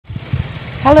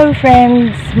Hello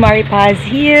friends, Maripaz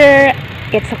here.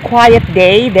 It's a quiet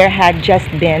day. There had just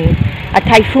been a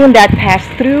typhoon that passed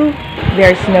through.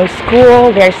 There's no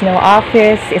school, there's no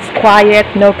office, it's quiet,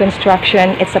 no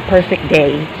construction. It's a perfect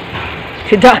day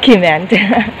to document.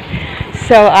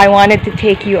 So I wanted to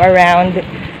take you around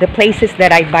the places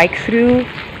that I bike through.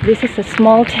 This is a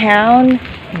small town,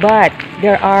 but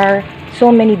there are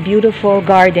so many beautiful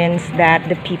gardens that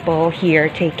the people here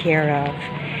take care of.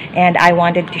 And I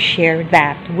wanted to share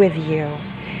that with you.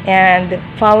 And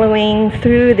following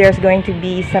through, there's going to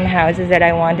be some houses that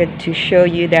I wanted to show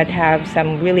you that have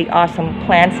some really awesome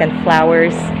plants and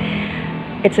flowers.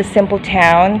 It's a simple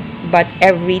town, but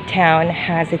every town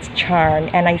has its charm.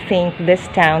 And I think this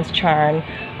town's charm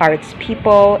are its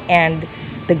people and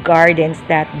the gardens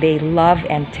that they love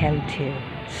and tend to.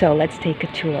 So let's take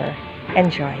a tour.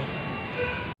 Enjoy.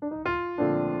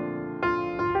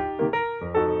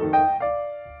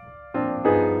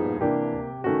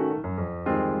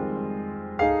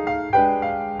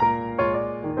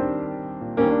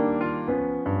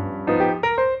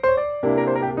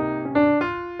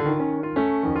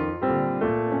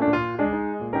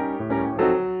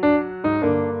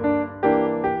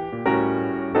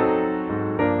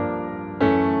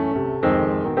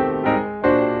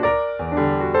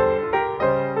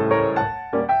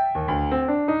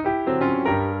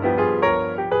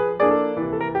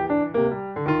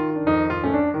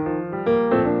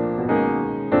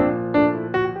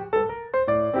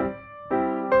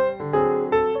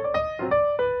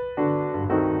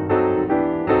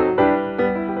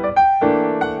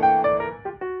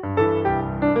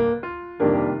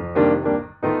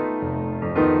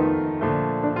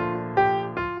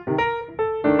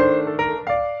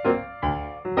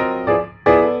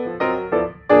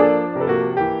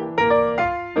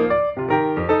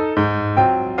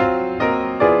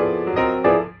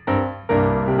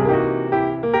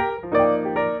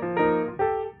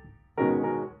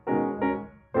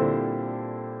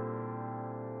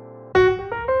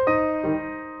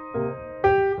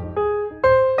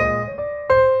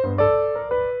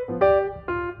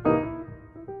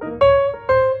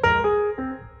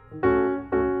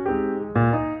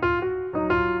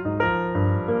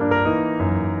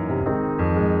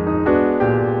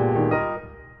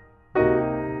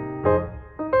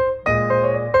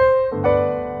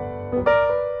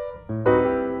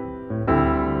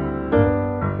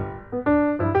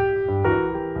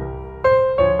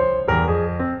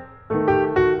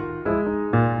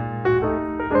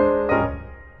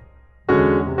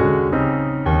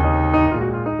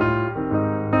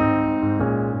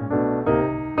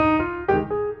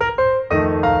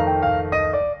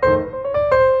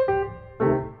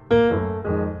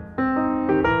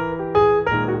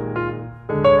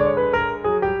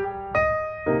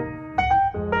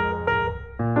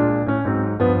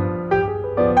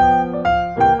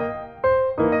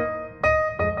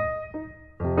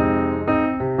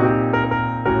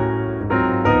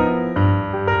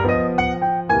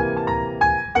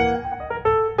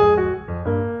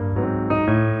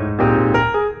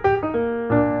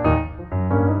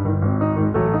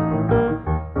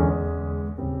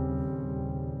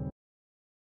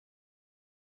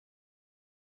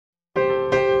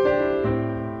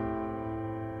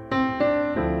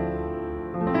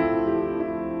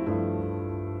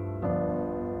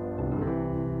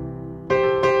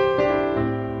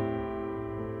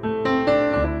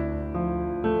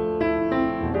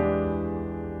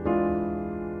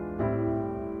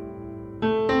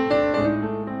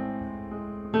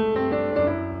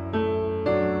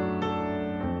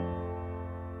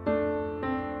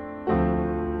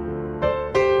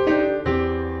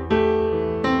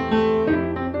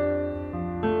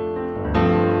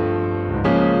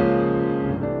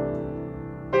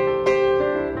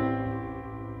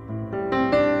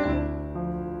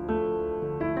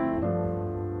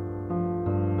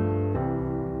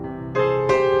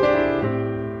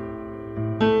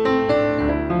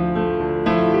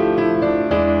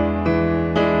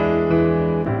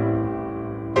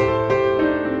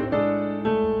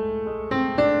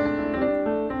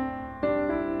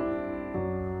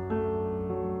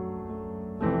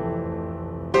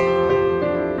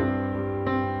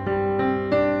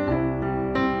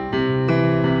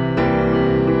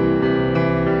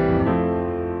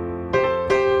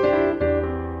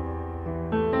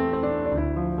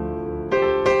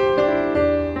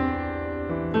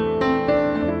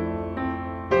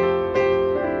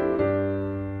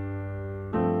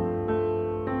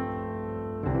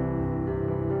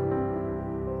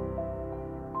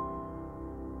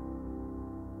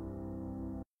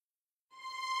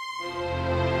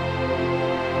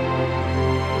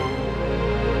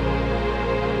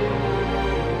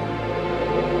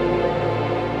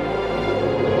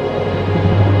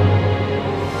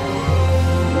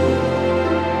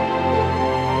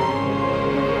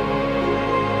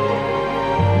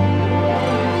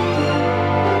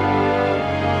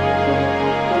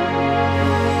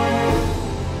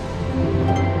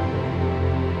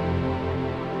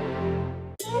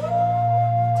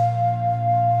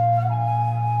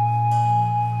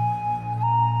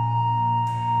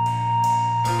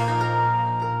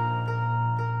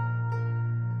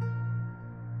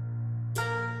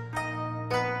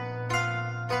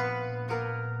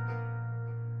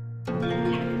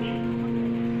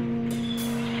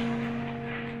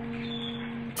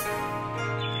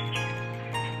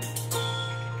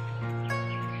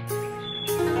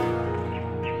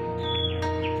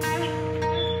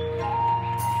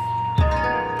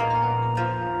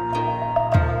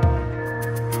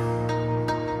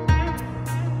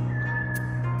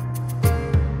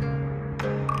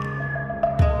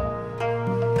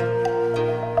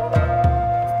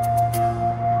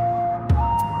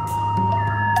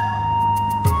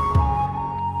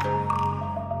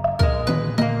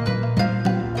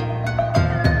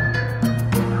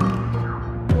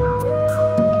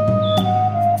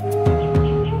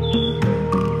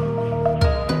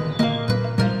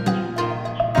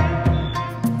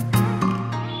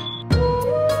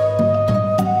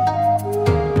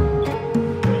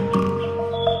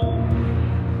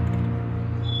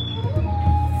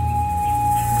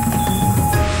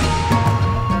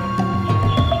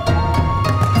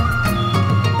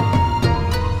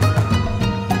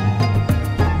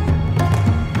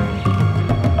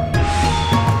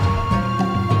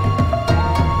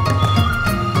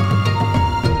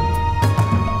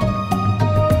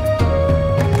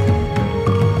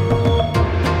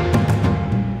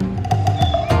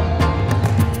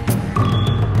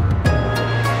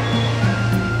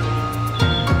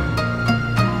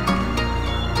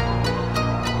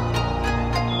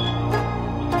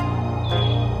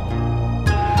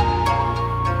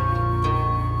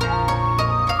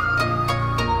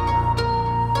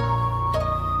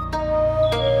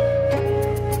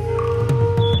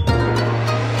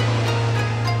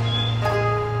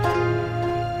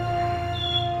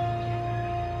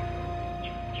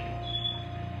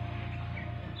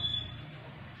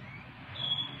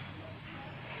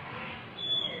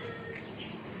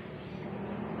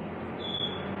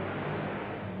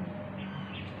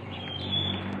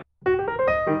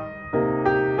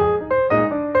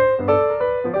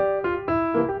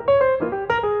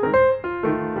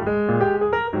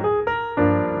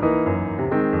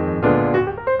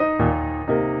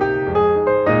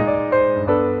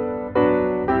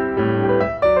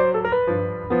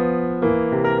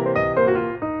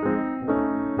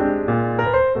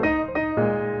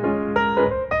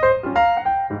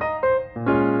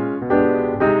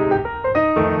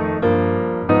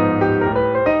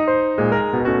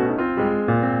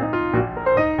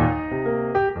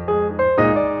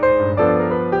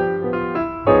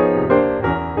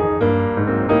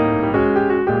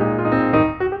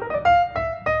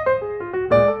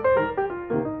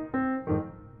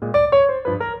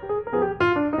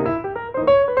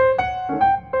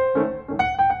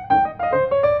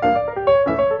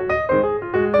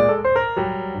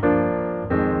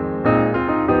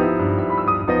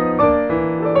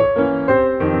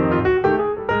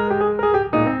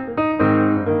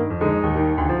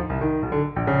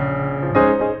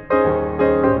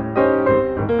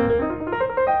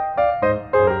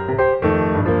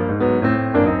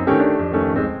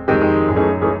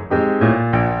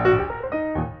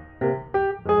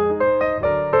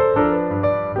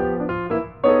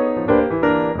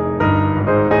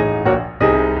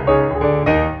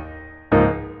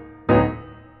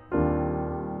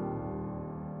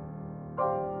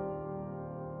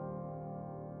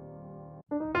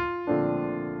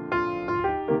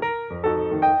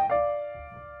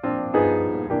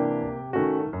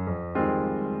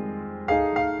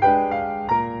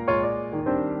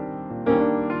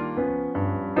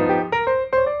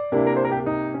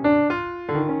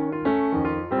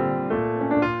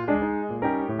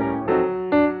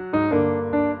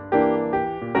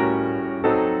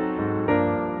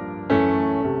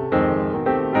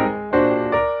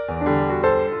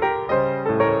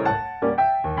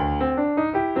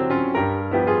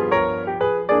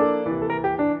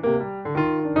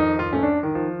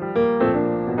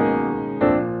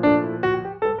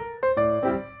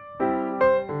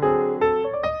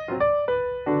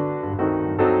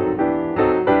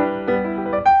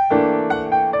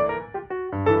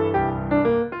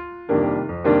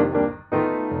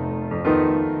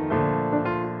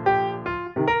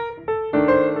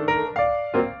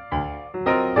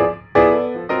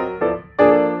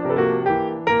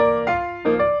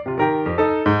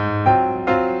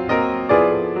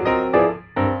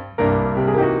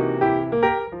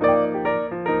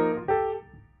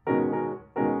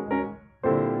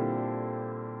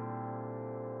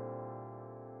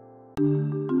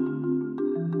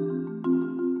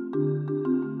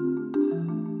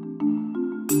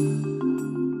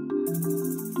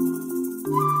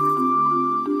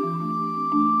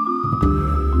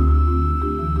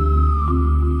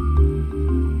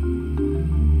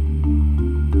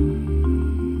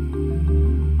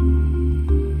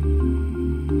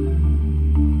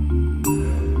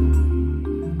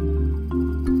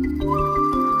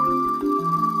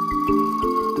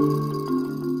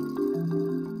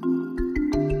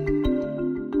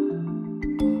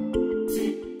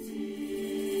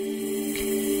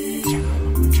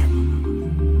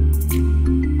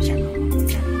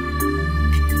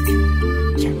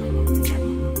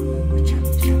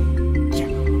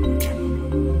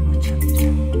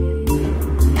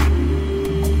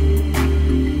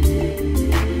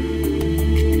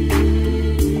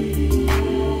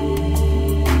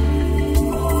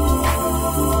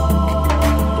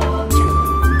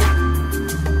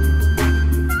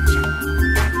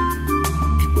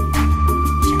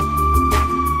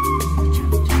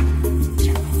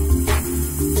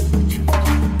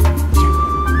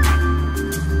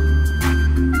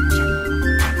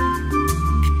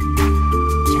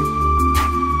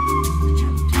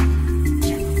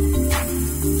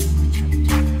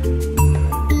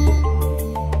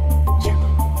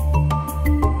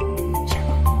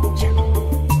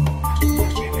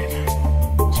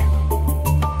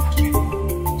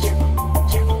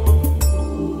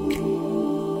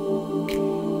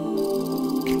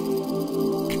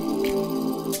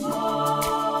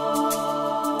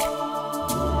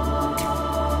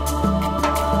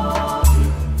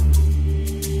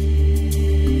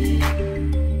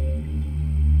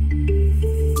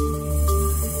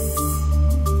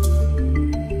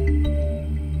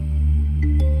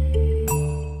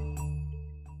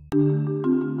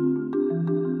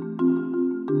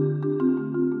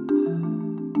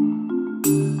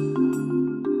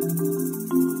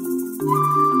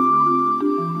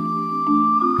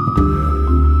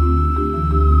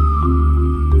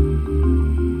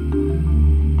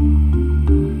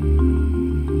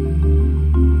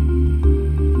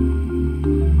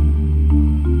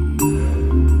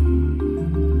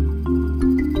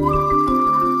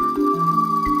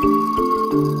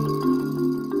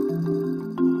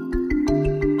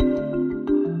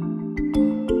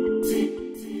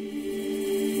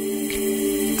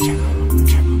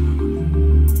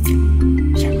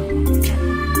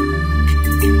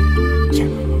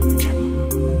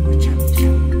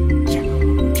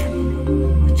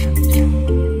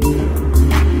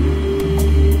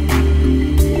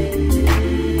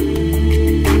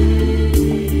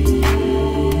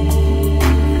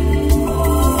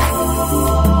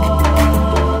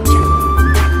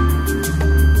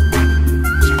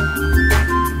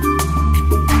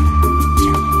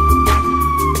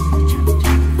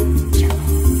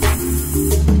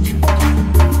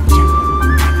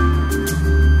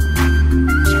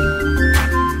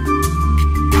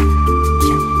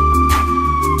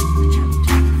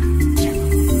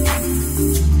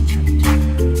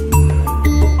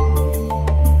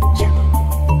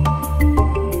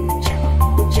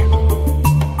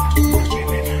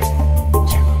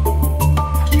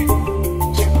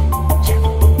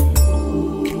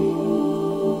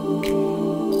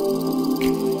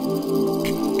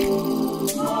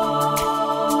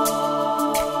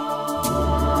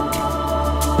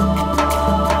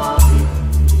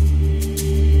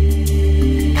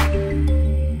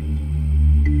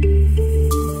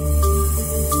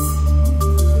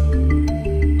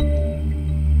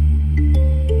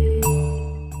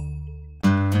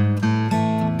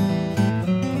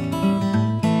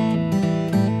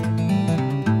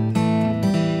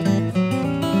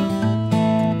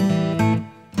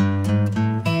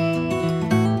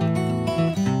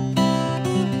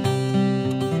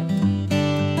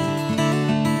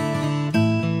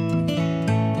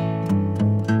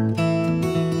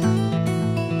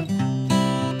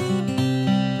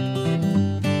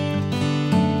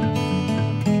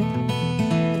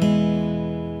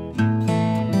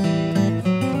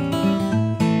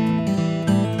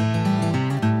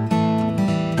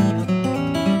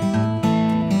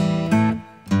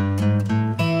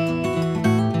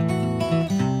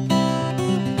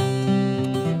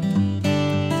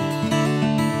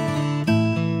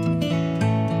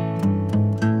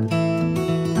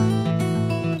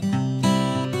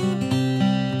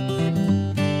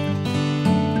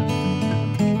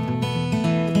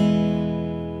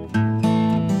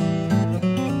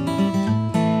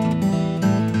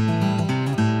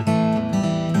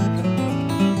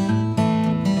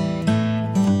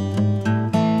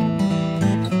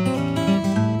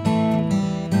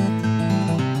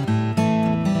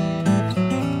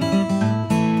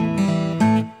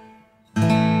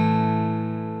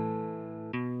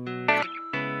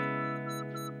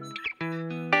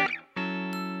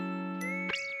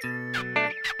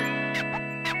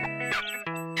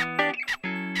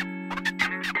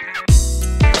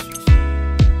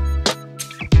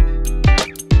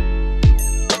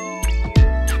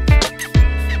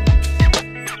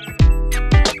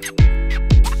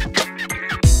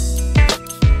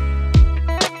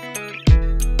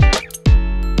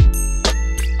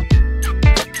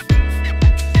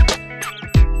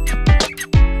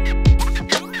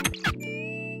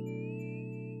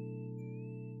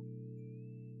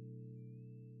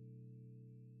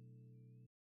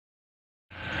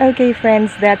 Okay,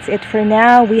 friends, that's it for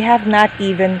now. We have not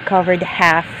even covered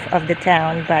half of the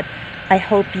town, but I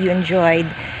hope you enjoyed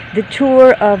the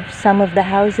tour of some of the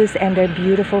houses and their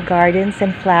beautiful gardens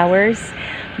and flowers.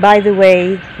 By the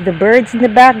way, the birds in the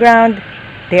background,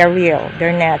 they're real,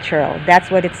 they're natural.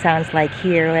 That's what it sounds like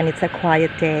here when it's a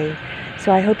quiet day.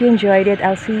 So I hope you enjoyed it.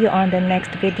 I'll see you on the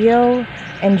next video.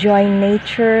 Enjoy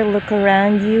nature, look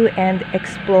around you, and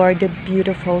explore the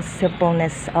beautiful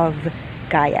simpleness of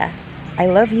Gaia. I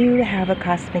love you. Have a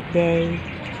cosmic day.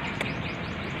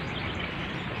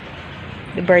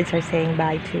 The birds are saying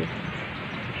bye too.